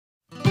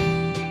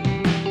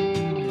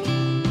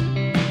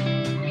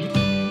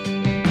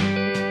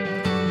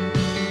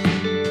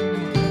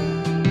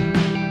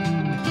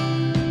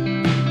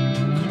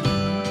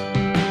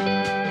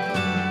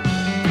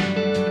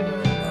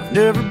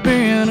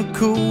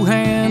cool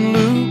hand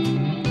Luke,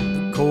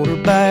 the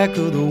quarterback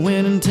of the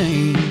winning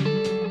team,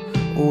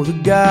 or the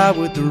guy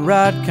with the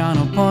right kind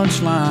of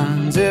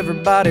punchlines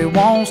everybody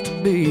wants to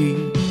be.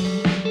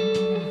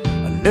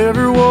 I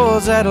never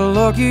was that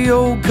lucky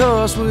old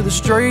cuss with a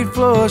straight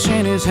flush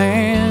in his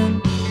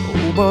hand.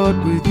 Oh, but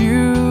with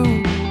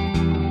you,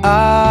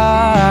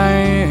 I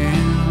am.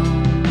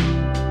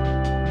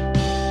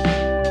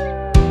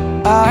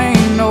 I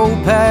ain't no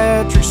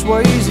Patrick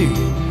Swayze.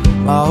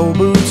 My old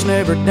boots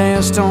never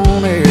danced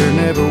on air,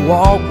 never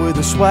walked with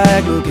a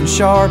swag looking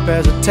sharp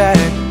as a tack,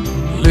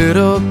 lit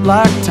up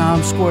like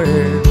Times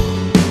Square.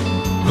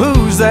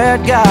 Who's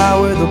that guy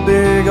with a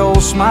big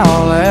old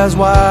smile as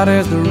wide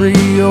as the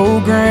Rio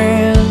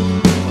Grande?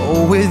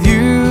 Oh, with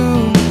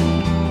you,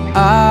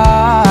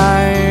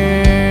 I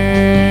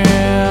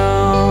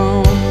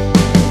am.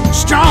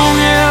 Strong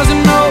as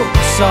an oak,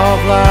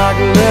 soft like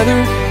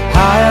leather,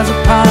 high as a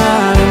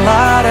pine and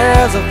light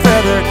as a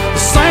feather. The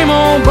same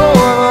old boy,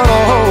 but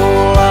a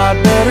whole lot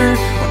better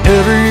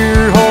whenever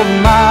you're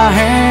holding my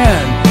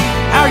hand.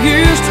 I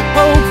used to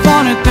poke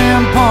fun at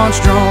them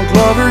punch-drunk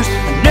lovers. I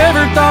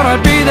never thought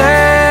I'd be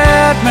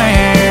that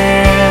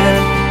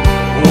man.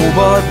 Oh,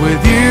 but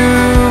with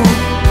you,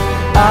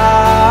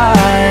 I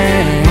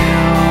am.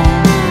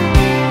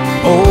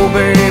 Oh,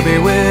 baby,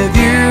 with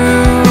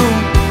you,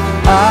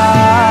 I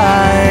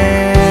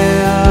am.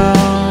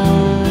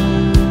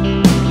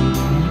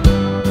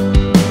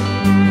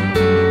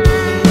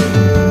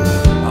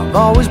 I've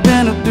always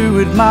been a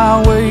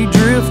do-it-my-way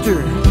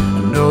drifter.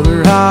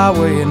 Another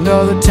highway,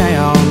 another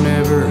town.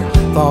 Never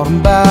thought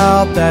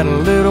about that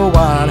little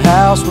white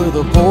house with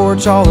a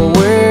porch all the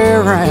way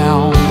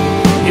around.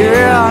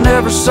 Yeah, I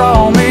never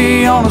saw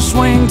me on a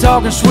swing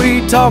talking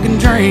sweet, talking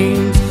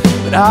dreams.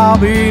 But I'll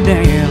be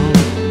damned,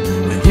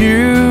 with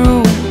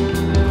you,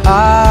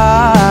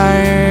 I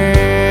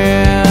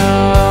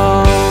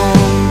am.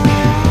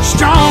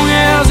 Strong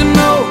as an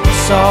oak,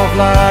 soft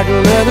like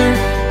leather,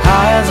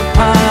 high as a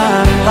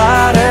pine and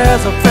light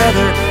as a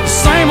feather.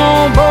 Same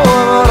old boy,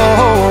 but a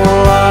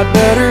whole lot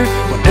better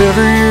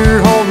whenever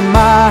you're holding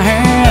my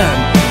hand.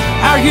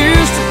 I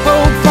used to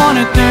poke fun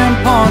at them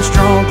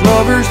punch-drunk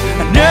lovers.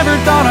 I never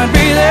thought I'd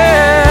be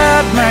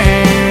that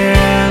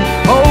man.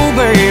 Oh,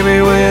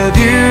 baby, with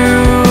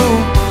you,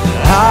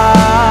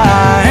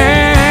 I am.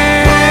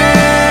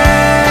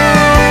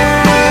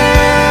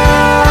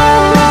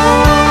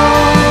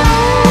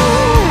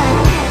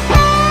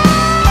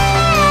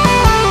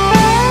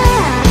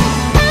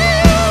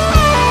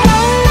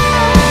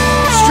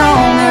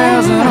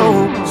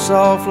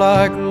 Soft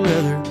like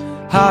leather,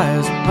 high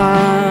as a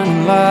pine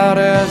and light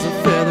as a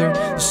feather.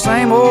 The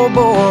same old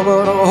boy,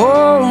 but a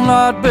whole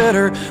lot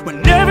better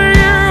whenever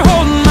you're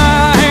holding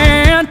my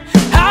hand.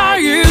 I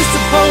used to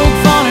poke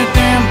fun at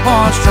them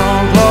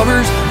punch-drunk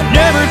lovers. I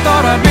never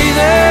thought I'd be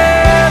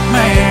that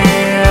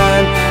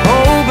man.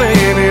 Oh,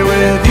 baby,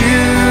 with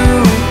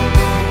you,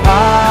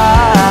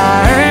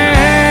 I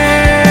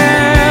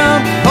am.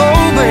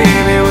 Oh,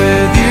 baby,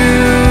 with you,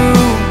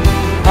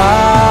 I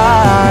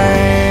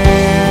am.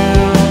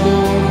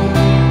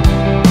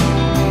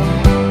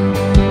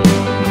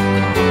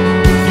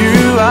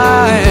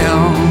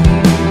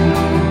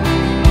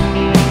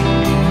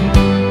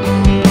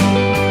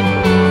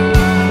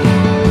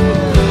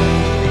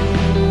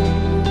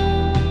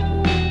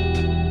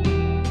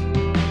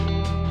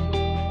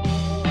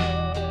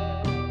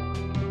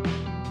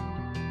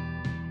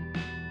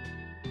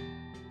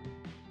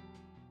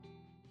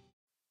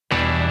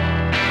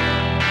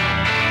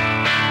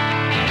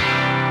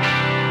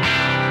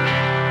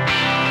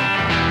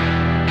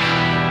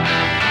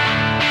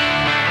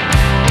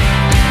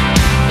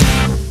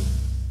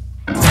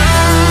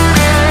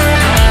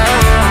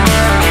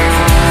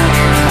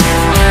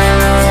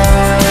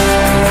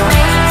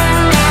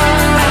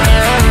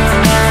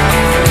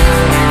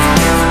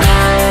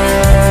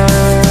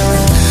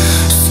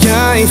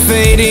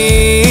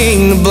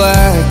 Fading to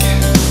black,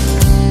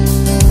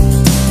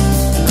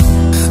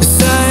 the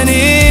sun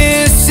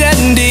is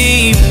setting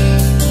deep.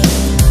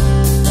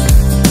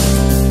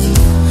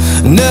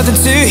 Nothing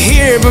to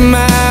hear but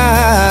my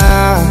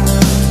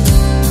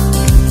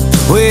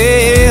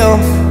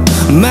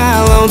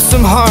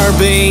lonesome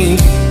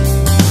heartbeat.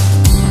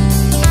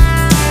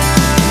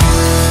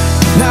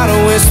 Not a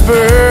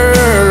whisper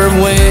of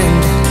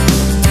wind,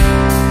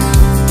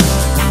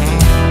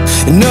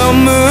 no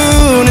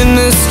moon in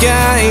the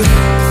sky,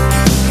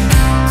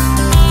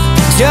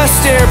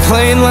 just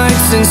airplane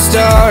lights and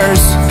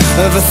stars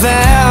of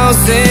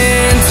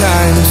 1,000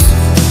 times.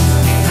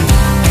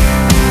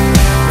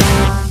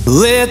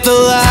 Let the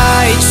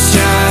light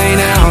shine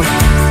out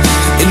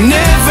and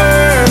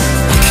never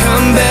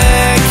come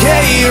back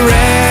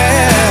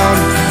around.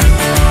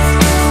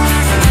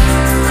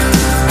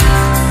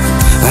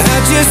 I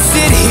just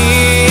sit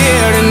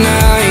here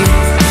tonight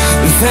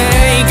and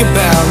think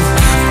about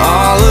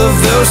all of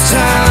those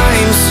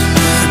times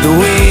that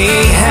we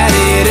had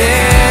it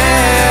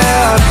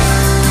out.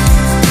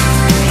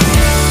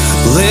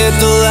 Let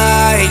the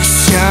light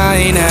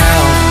shine out.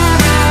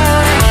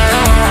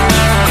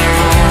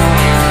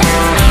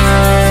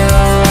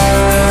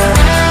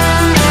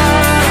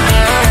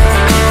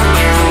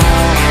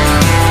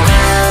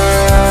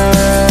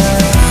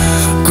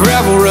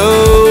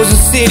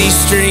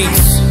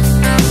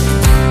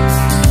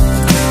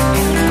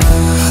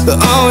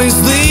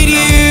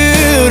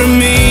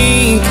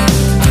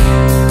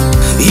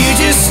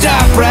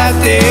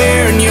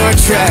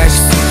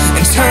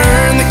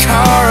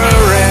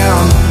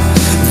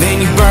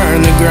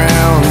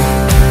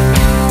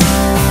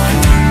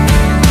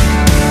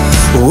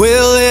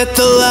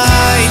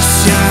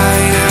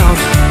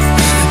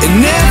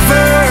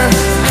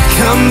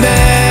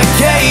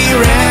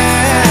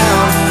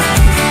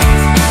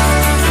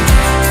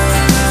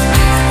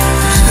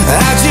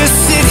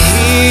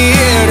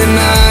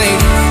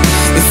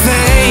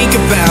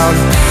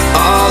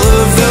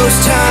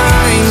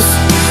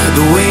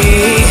 the way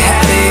he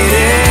had it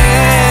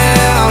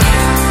out.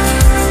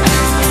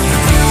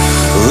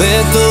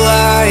 Let the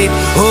light,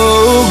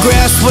 oh,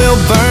 grass will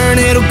burn,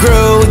 it'll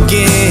grow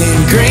again,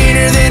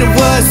 greener than it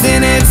was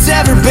than it's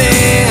ever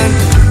been.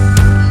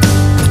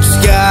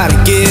 Just gotta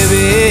give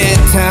it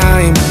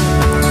time.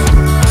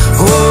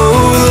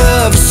 Oh,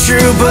 love is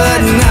true,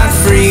 but not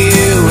for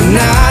you,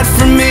 not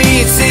for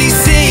me. It's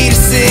easy to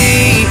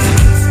see,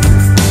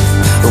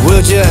 but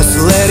we'll just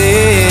let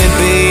it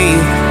be.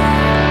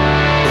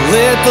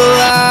 Let the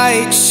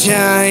light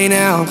shine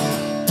out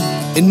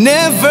and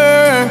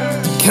never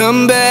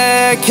come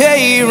back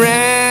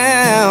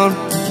around.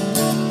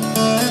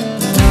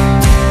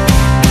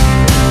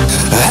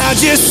 I'll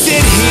just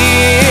sit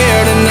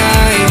here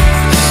tonight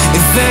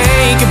and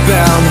think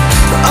about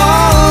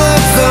all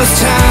of those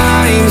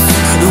times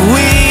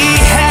we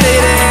had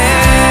it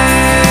out.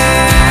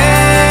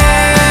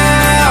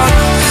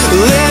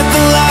 Let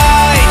the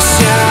light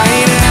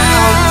shine out.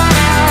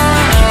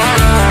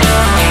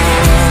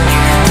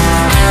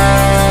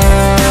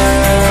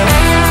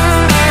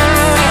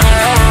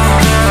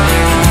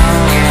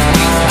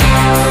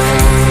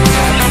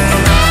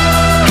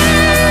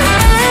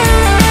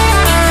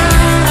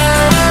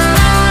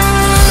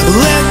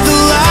 Let the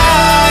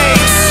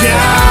light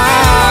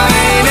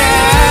shine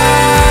out.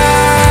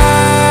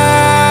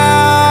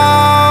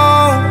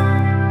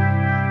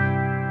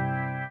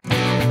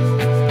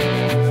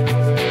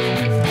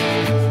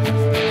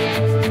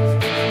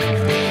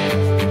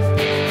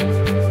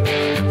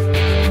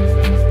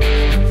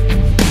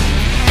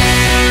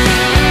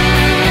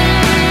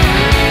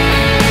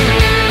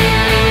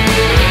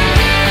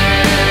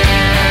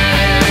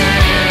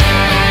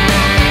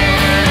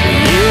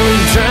 Yeah, we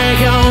drank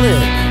on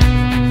it,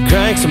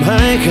 drank some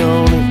Hank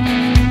on it.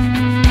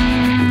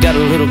 Got a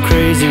little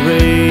crazy,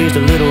 raised a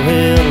little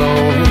hell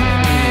on it.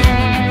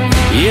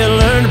 Yeah,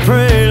 learn to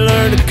pray,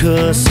 learn to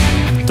cuss,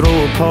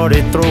 throw a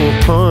party, throw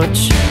a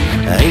punch.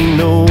 Ain't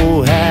no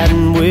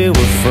hiding where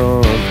we're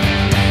from.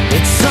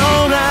 It's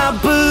on our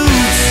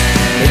boots,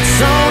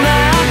 it's on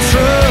our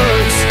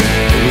trucks.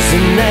 It was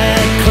in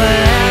that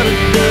cloud of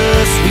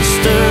dust we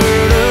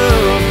stirred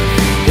up.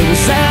 It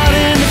was out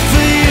in the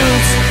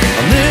fields,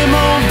 on them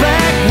old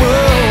back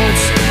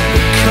roads.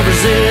 It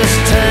covers this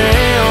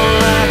town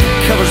like it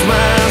covers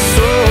my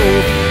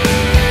soul.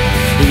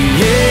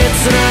 Yeah,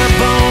 it's in our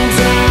bones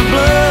and our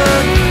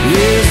blood.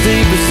 Yeah, as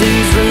deep as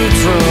these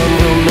roots run,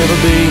 we'll never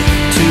be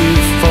too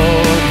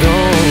far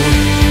gone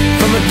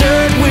from the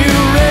dirt we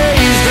were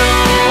raised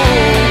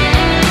on.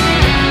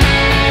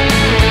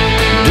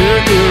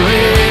 Dirt we were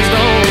raised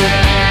on.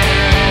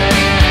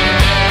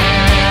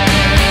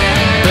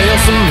 Bale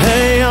some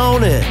hay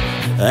on it,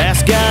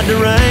 ask God to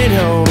rain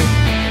on it.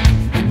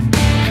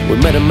 We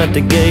met him at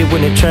the gate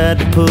when he tried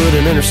to put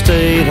an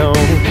interstate on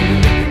it.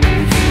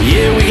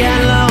 Yeah, we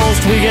got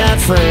lost, we got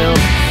found,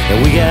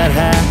 and we got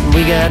high and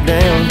we got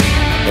down.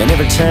 And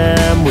every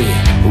time we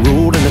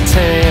rolled into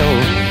town,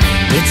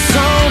 it's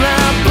on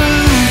our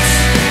boots,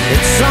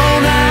 it's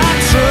on our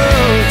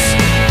trucks.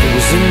 It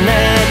was in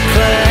that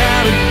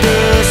cloud of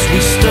dust we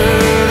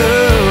stirred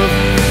up.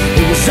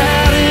 It was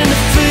out in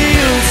the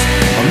fields,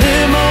 on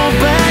them old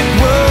back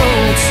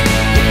roads.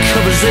 It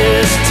covers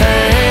this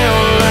town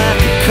like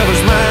it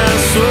covers my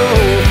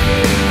soul.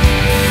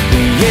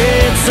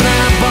 Yeah, it's in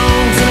our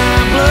bones and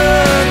our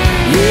blood.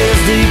 Yeah,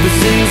 as deep as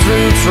these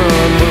roots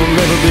run, we'll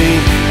never be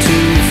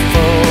too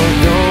far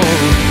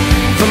gone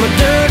from the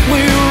dirt we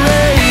were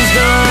raised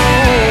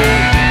on.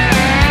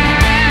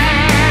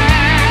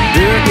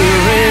 Dirt we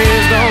were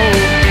raised on.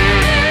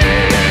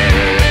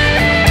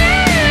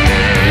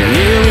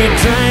 Yeah, we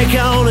drank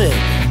on it,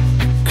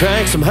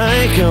 cranked some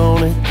Hank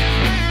on it.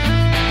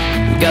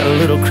 Got a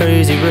little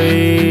crazy,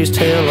 raised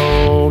hell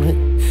on it.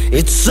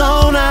 It's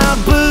on our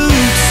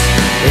boots,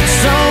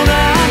 it's on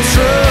our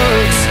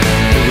trucks.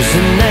 It was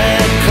in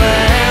that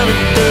cloud of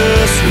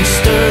dust we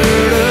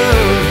stirred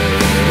up.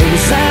 It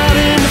was out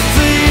in the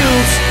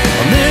fields,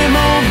 on them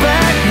old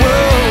back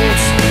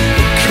roads.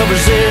 It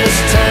covers this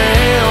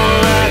town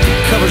like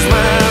it covers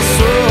my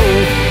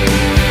soul.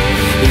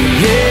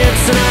 Yeah,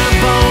 it's in our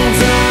bones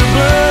and our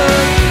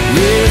blood.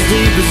 Yeah, as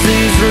deep as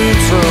these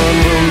roots run,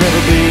 we'll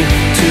never be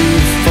too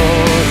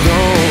far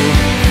gone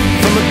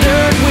from the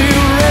dirt we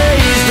were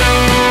raised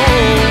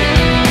on.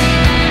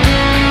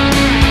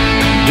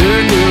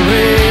 Dirt we were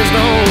raised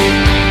on.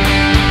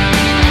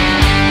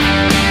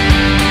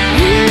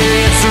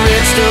 Yeah, it's the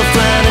red stuff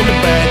flying in the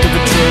back of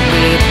the truck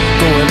bed,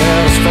 going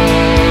out as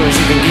far as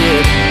you can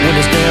get. When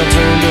it's down,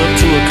 turned up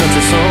to a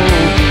country song.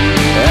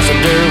 That's the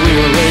dirt we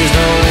were raised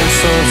on.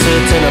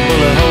 Sunsets and a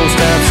bullet hole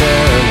stop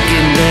sign,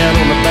 getting down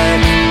on the back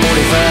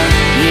 45.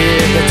 Yeah,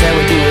 that's how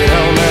we do it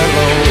all night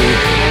long.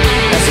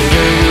 That's the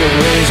dirt we were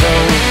raised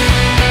on.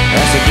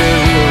 That's the dirt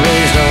we were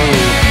raised on.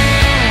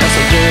 That's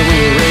the dirt we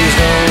were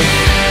raised on.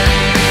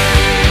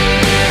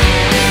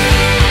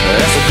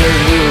 That's the dirt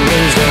we were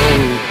raised on.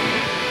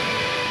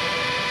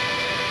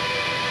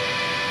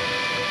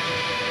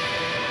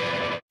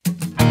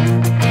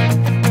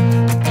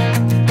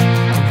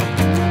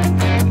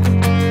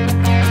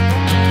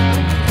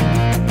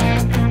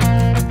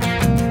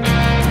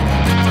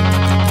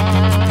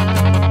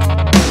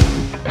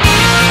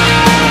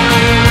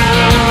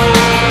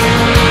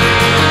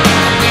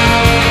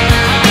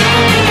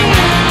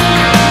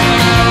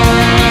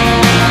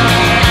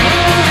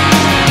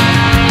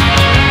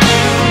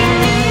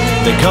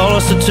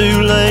 us a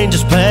two-lane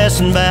just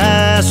passing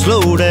by,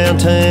 slow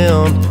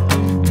downtown.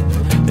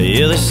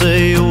 Yeah, they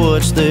say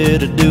what's there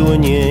to do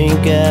when you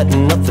ain't got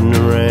nothing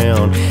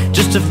around.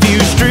 Just a few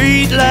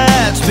street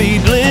lights,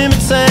 speed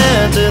limit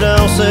signs that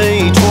all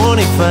say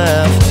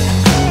 25.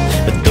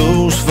 But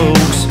those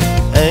folks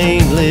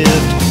ain't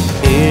lived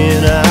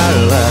in our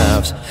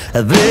lives.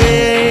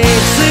 They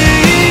ain't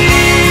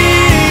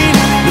seen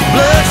the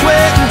blood,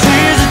 sweat, and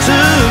tears it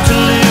took to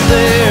live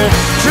their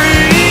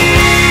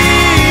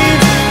dreams.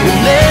 When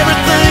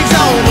everything's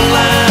on the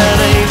line,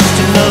 ain't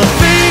just another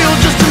field,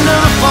 just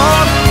another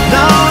farm.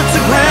 No, it's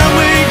the ground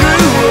we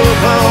grew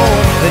up on.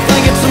 They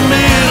think it's a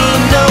middle of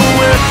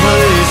nowhere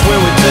place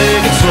where we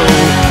take it slow.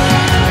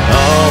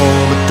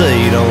 Oh, but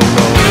they don't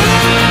know.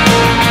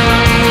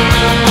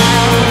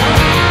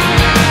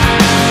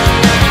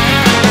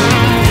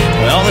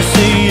 All they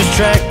see is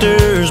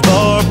tractors,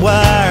 barbed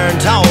wire, and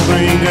tall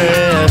green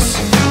grass.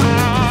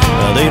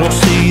 They don't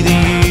see the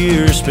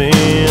years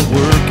spent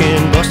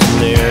working, busting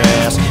their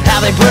ass.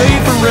 How they pray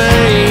for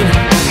rain,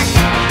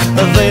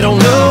 they don't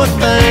know a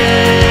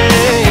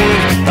thing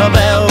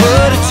about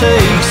what it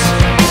takes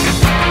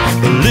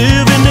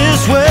living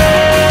this way.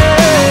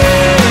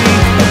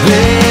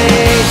 They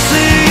ain't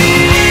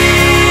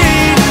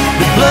seen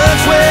the blood,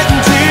 sweat,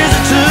 and tears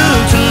it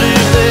took to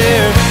live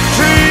their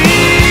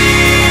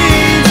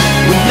dreams.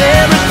 When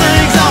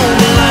everything's on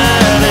the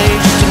line,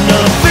 ain't just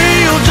another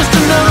field, just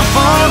another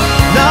farm.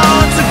 No,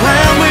 it's the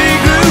ground we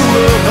grew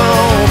up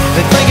on.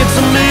 They think it's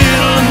a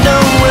middle of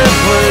nowhere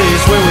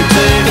place where we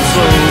take it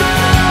slow.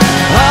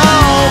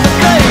 Oh, but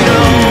they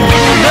don't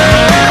know.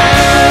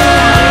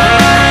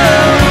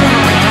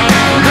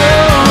 No,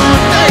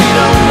 they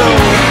don't know.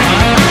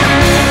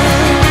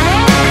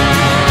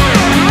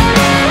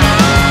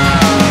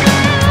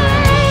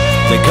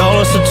 They call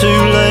us a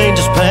two-lane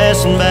just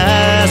passing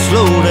by,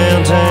 slow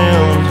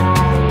downtown.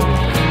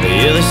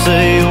 Yeah, they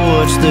say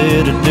what's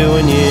there to do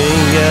when you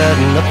ain't got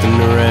nothing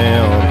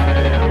around.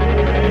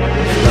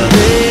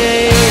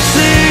 They ain't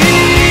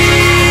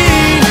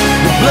seen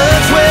the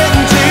blood, sweat,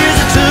 and tears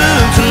it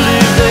took to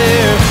live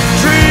their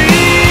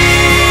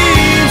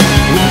dreams.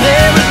 When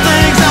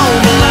everything's on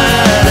the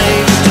line,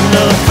 ain't just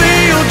another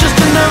field, just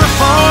another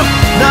farm.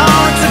 No,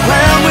 it's the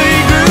ground we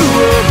grew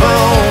up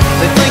on.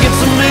 They think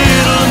it's a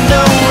middle of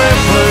nowhere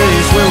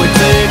place where we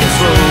take it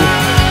slow.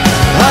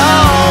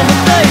 Oh, but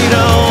they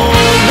don't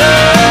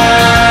know.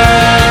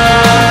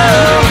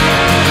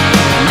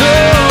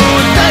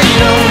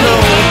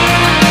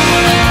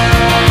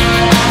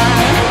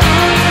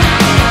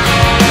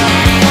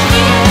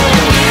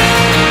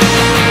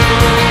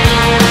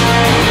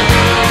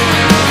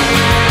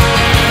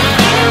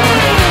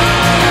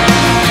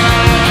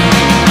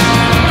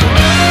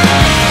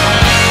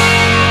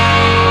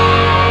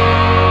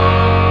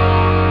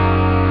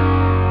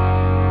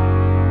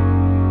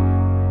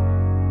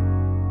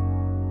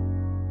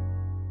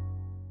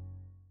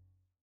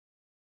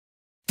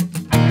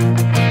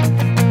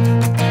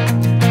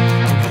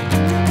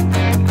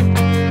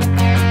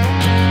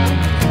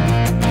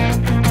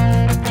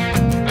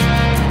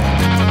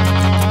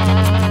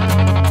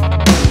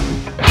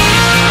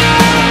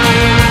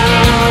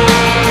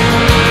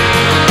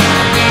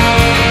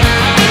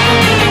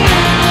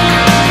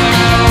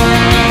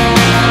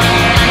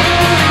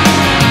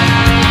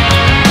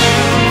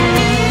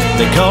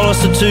 They call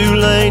us a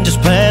two-lane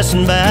just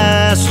passing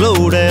by,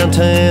 slow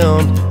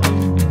downtown.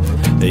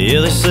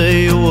 Yeah, they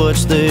say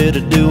what's there to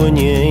do when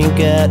you ain't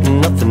got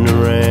nothing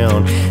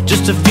around.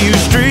 Just a few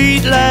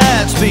street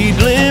lights, speed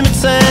limit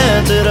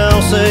signs that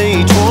all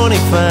say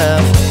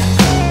 25.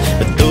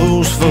 But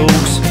those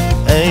folks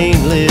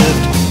ain't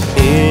lived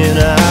in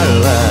our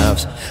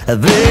lives.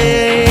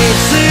 They ain't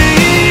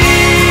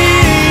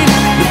seen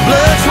the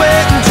blood,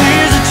 sweat, and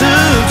tears it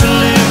took to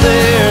live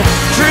their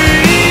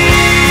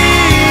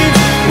dreams.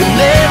 When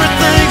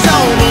everything's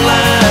on the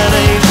line,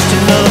 ain't just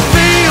another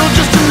field,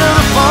 just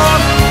another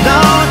farm. No,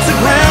 it's the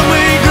ground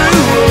we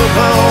grew up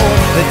on.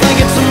 They think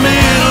it's a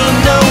middle of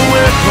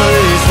nowhere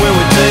place where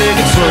we take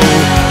it slow.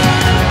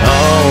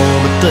 Oh,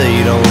 but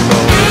they don't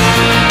know.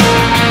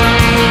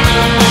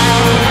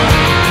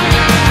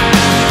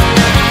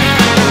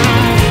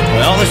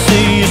 All they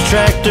see is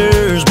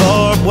tractors,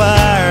 barbed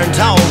wire, and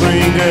tall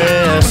green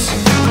grass.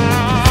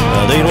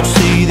 They don't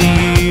see the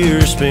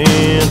years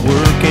spent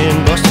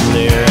working, busting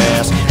their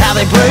ass. How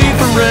they pray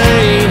for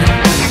rain,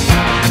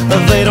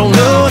 they don't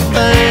know a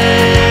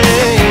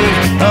thing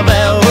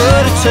about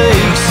what it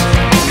takes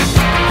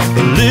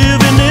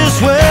living this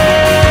way.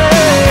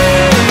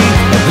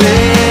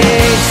 They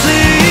ain't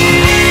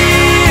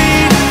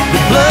seen the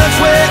blood,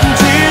 sweat, and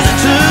tears it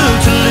took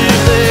to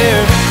live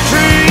their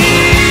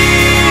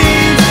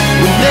dreams.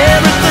 When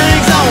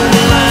everything's on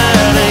the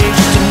line, ain't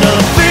just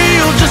another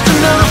field, just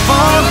another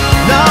farm.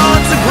 No,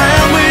 it's the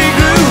ground we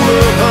grew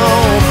up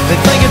on. They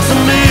think it's a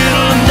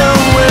middle of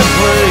nowhere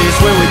place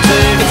where we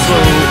take it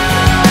slow.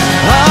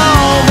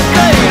 Oh, but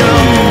they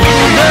don't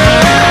know.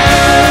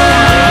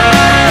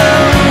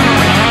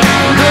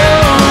 No.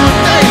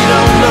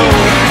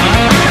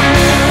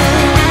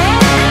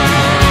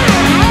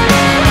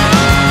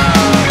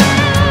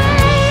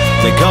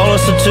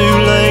 a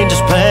two-lane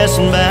just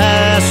passing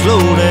by,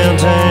 slow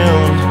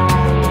downtown.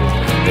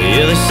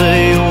 Yeah, they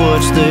say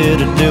what's there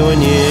to do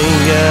when you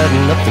ain't got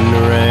nothing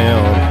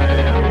around.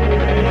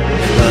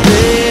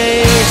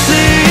 They ain't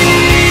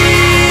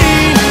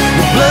seen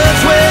the blood,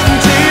 sweat, and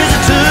tears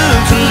it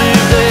took to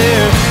live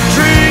their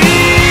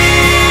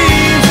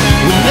dreams.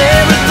 When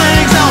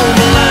everything's on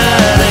the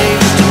line, ain't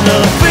just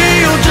another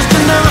field, just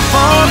another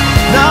farm.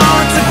 No,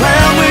 it's the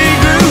ground we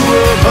grew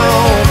up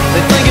on.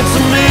 They think it's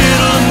a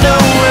middle of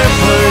nowhere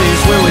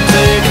place where we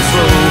take it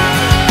slow.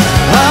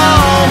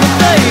 Oh, but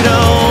they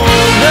don't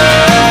know.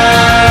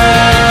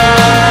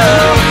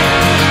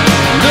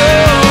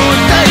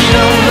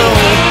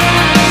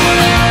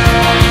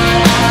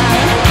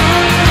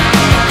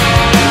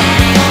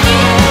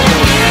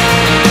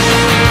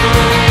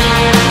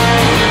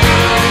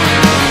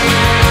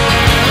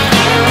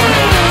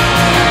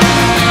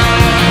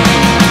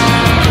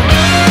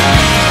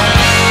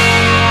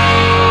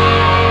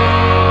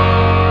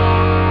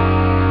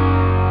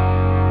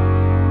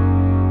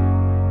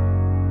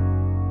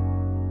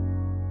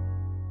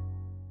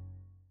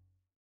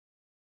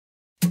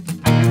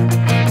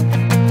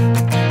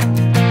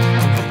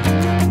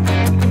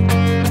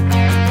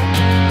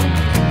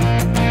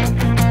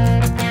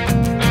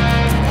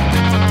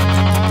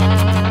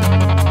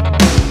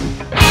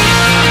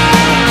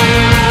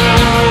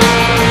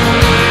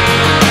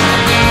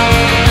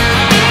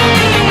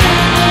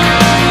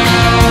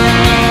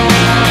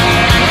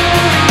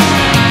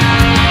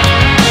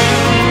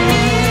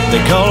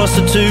 Call us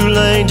a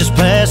two-lane just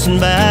passing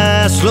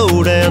by,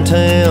 slow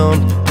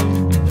downtown.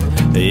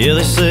 Yeah,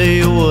 they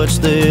say what's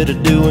there to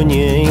do when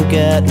you ain't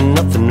got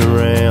nothing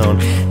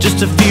around.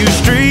 Just a few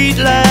street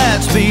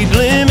lights, speed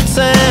limit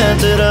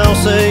signs that all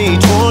say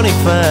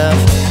 25.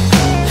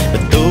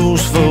 But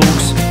those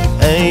folks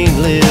ain't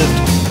lived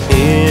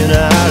in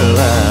our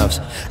lives.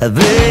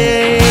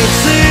 They ain't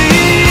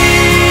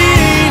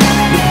seen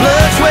the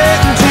blood, sweat,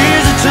 and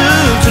tears it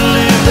took to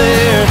live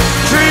their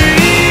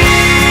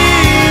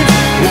dreams.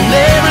 When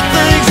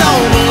everything's on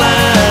the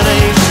line,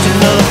 ain't just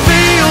another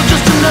field,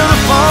 just another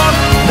farm.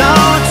 No,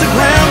 it's the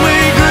ground we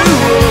grew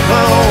up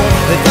on.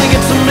 They think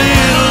it's a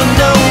middle of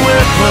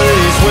nowhere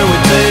place where we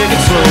take it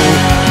slow.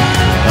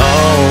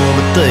 Oh,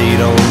 but they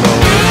don't know.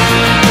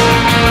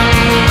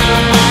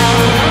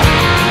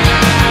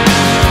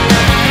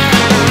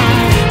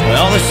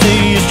 All they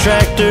see is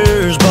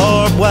tractors,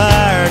 barbed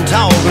wire, and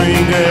tall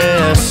green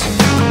grass.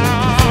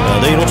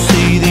 They don't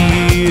see the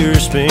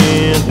years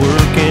spent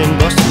working,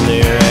 busting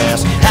their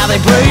ass. How they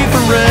pray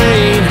for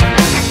rain,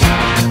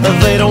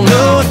 they don't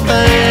know a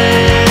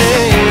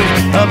thing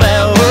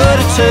about what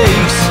it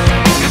takes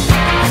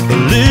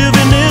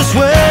living this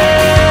way.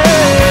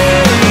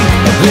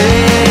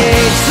 They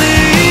ain't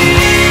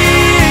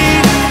seen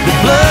the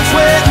blood,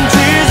 sweat, and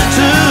tears it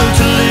took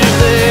to live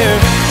their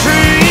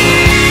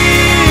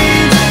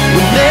dreams.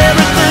 When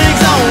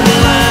everything's on the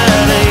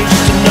line, ain't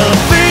just another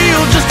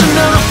field, just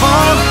another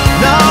farm.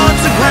 No,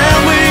 it's the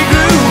ground we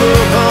grew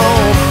up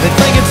on. They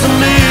think it's a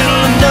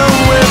middle of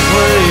nowhere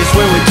place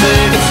where we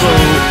take it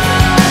slow.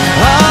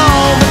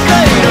 Oh, but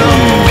they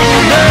don't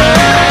know.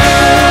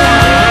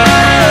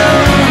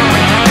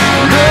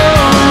 No,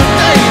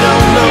 they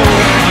don't know.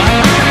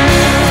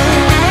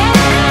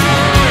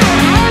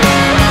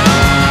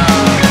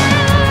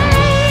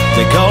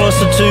 They call us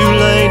a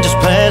two-lane just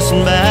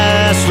passing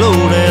by, slow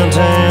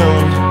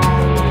downtown.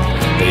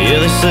 Yeah,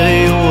 they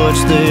say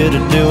what's there to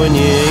do when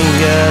you ain't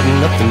got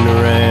nothing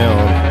around.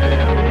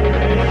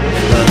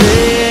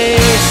 They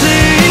ain't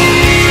seen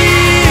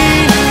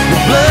the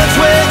blood,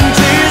 sweat, and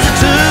tears it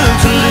took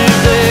to live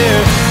their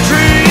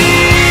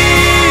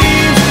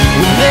dreams.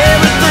 When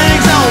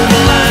everything's on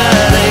the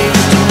line, ain't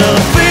just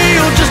another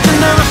field, just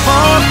another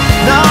farm.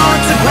 No,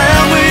 it's the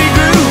ground we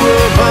grew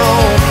up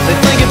on. They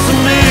think it's a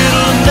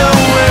middle of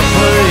nowhere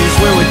place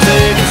where we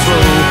take it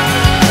slow.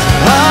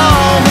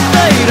 Oh, but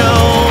they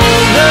don't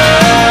know.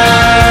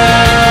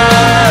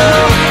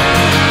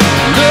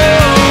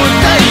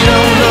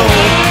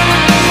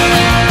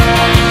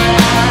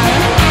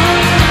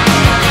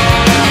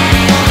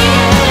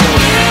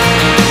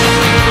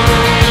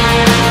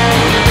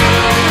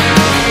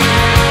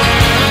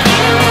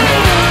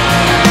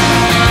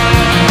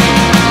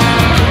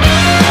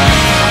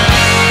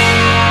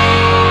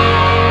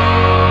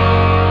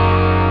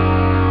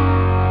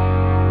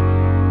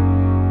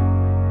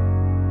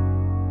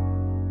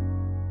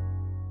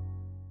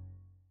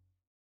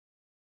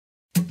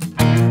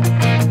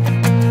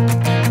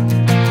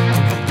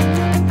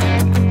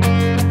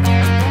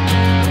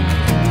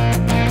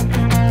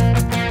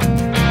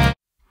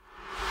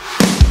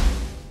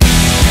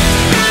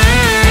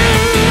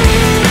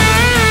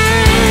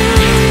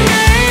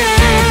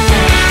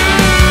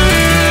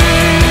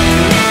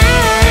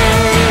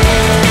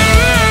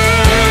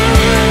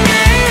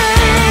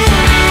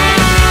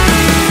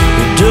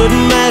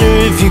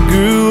 If you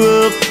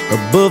grew up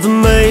above the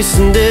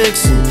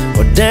Mason-Dixon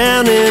or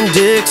down in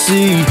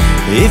Dixie,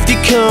 if you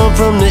come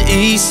from the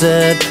east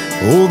side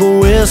or the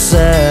west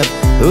side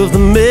of the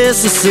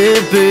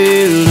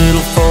Mississippi.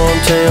 Little farm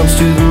towns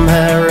to them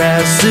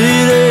high-rise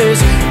cities.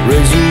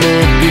 Raise them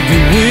up if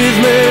you're with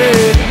me.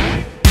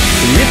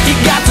 If you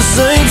got the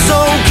same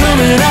song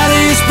coming out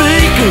of your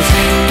speakers,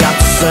 got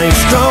the same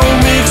strong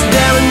mix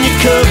down in your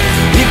cup,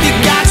 if you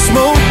got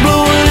smoke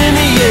blowing in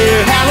the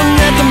air, howling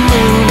at the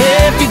moon,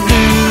 if you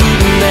do,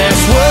 then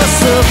that's what's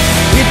up.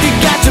 If you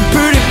got your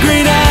pretty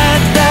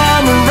green-eyed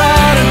diamond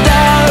ride or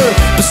die,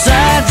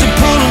 besides you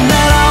pulling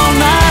that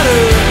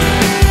all-nighter,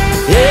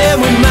 yeah,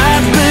 we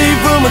might be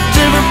from a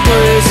different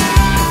place,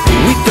 but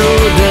we throw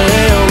it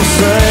down the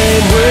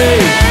same way,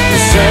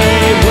 the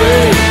same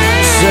way,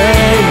 the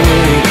same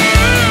way.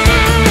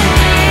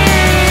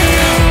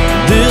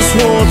 This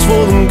one's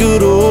for them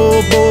good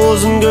old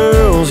boys and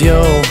girls,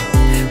 y'all.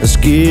 Let's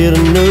get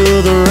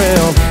another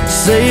round.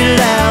 Say it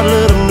loud,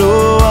 let them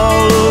know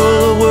all over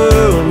the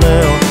world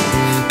now.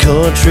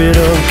 Country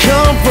don't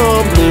come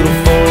from little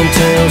farm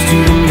towns to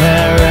them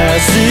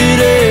high-rise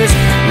cities.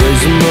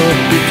 Raise them up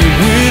if you're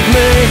with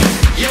me.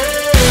 Yeah.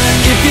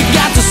 If you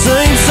got the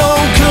same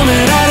song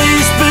coming out of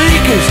your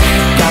speakers,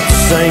 got the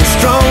same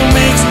strong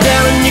mix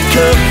down in your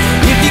cup,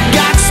 if you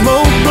got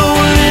smoke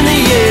blowing in the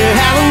air,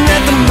 howling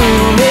at the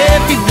moon,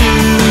 if you do,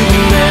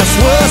 then that's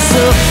what's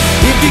up.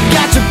 If you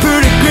got your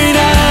pretty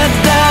green-eyed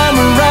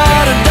diamond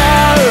ride or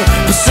die,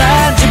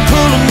 besides you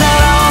pulling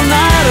that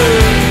all-nighter,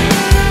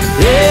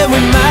 yeah, we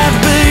might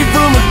be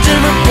from a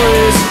different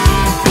place,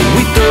 but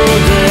we throw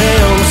it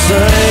down the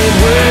same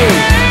way,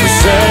 the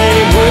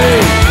same way,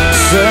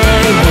 the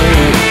same way.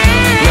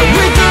 Yeah,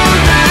 we throw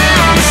it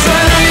down the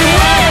same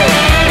way.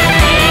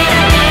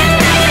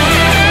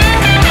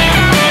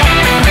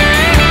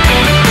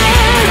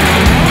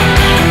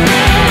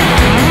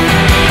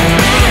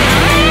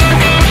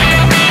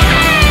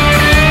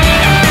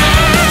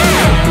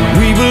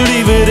 We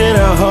believe it in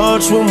our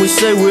hearts when we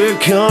say we're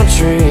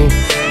country.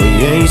 We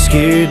ain't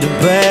scared to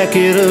back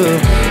it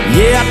up.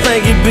 Yeah, I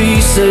think it'd be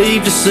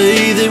safe to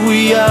say that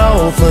we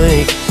all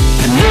think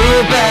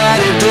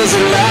nobody does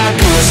it like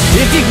us.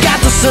 If you got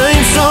the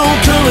same song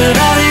coming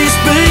out of your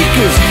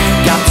speakers,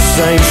 got the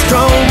same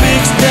strong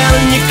mix down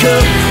in your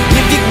cup,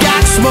 if you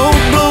got smoke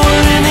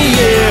blowing in the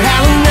air,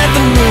 howling at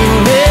the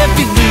moon, if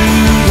you do,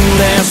 then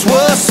that's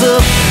what's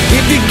up.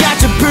 If you got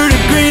your pretty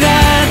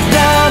green-eyed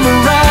diamond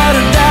ride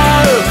or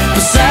die,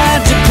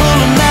 besides you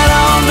pulling that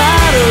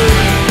all-nighter,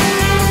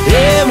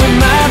 yeah, we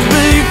might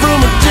be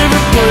from a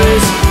different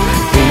place,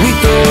 but we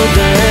throw it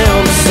down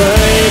the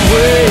same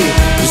way,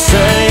 the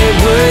same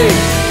way,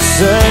 the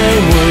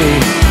same way,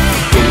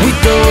 but we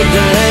throw it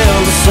down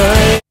the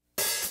same.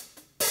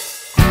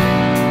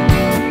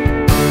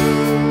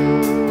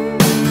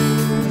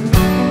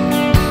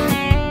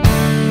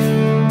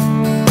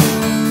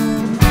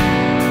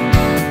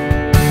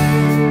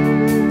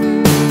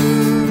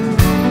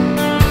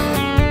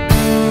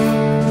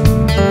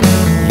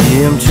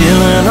 Yeah, I'm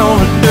chilling on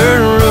a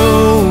dirt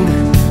road,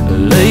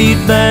 laid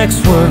back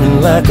swerving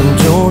like I'm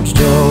George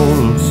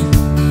Jones.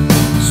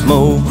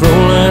 Smoke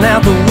rolling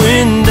out the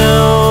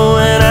window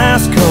and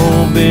ice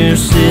cold beer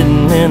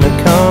sitting in the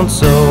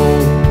console.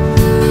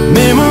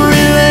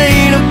 Memory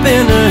lane up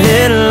in the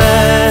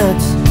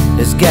headlights,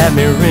 it's got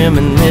me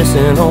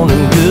reminiscing on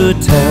them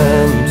good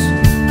times.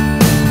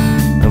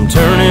 I'm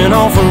turning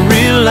off a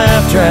real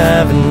life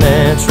driving,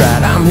 that's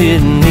right, I'm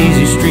hitting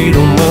easy street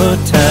on mud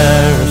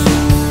tires.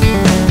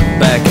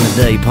 Back in the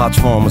day, Potts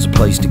Farm was a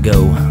place to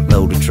go.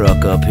 Load a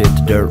truck up, hit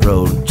the dirt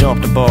road,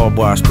 jump the barbed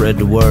wire, spread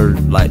the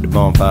word, light the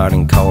bonfire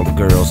and call the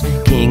girls.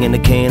 King in the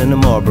can and the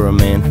Marlboro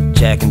man,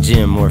 Jack and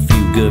Jim were a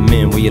few good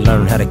men where you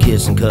learn how to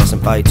kiss and cuss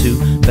and fight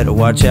too. Better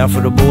watch out for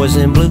the boys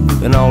in blue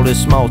and all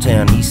this small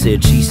town he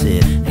said, she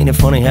said. Ain't it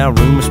funny how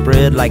rumors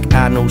spread like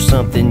I know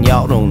something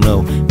y'all don't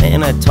know?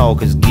 Man, that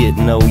talk is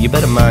getting old. You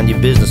better mind your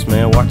business,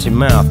 man, watch your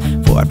mouth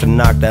before I have to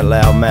knock that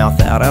loud mouth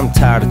out. I'm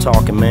tired of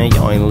talking, man,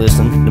 y'all ain't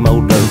listening. Them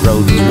old dirt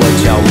roads is what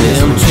y'all miss.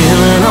 I'm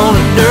chilling on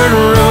a dirt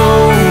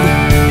road,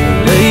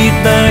 laid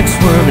back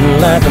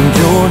swerving like I'm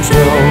George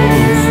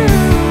Jones.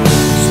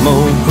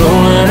 Smoke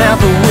rolling out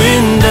the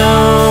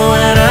window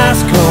and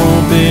ice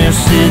cold beer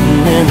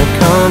sitting in the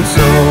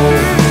console.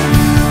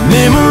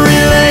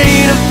 Memory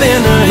lane up in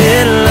the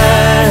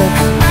headlights,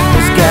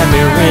 it's got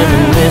me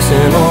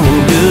reminiscing on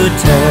them good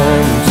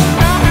times.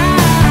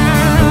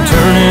 I'm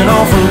turning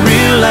off a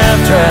real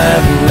life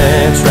driving,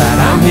 that's right,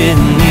 I'm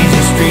hitting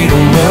easy street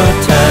on mud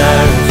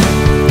tires.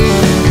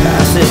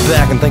 I sit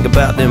back and think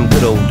about them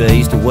good old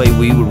days, the way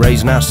we were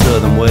raising our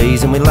southern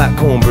ways, and we like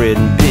cornbread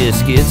and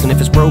biscuits, and if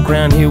it's broke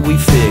around here we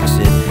fix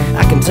it.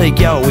 I can take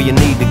y'all where you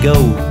need to go,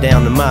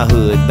 down to my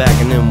hood, back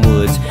in them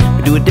woods.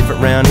 We do it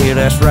different round here,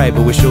 that's right,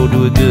 but we sure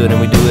do it good,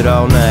 and we do it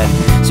all night.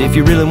 So if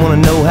you really want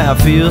to know how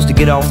it feels to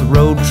get off the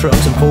road,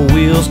 trucks and four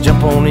wheels,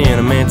 jump on in,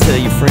 and man, tell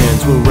your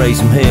friends we'll raise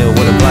some hell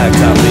with a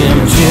blacktop in.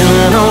 I'm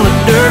chilling on a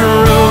dirt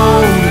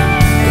road,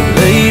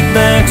 laid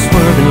back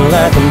swerving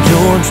like I'm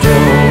George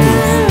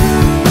Jones.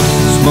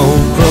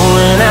 Smoke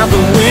rolling out the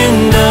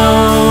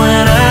window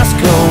and ice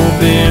cold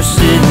beer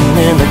sitting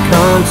in the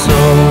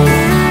console.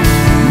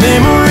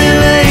 Memory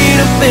lane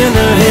up in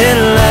the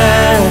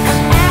headlights,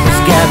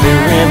 it's got I'll be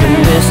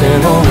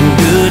reminiscing on the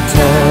good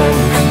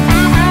times.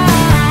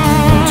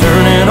 I'm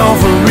turning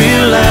off a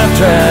real life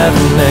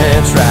driving,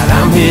 that's right.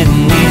 I'm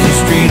hitting easy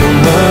street on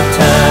love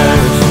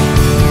tires.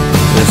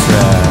 That's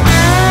right.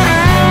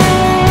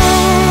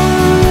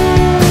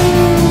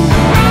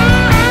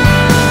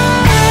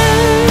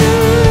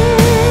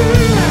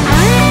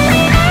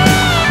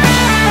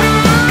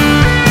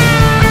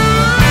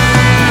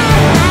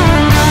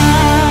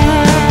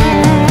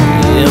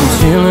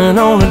 Chilling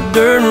on a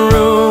dirt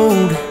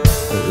road,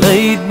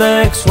 laid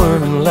back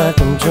swerving like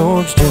I'm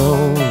George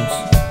Jones.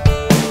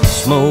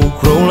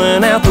 Smoke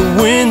rolling out the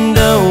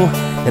window,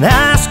 and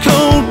ice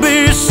cold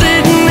beer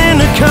sitting in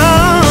the car.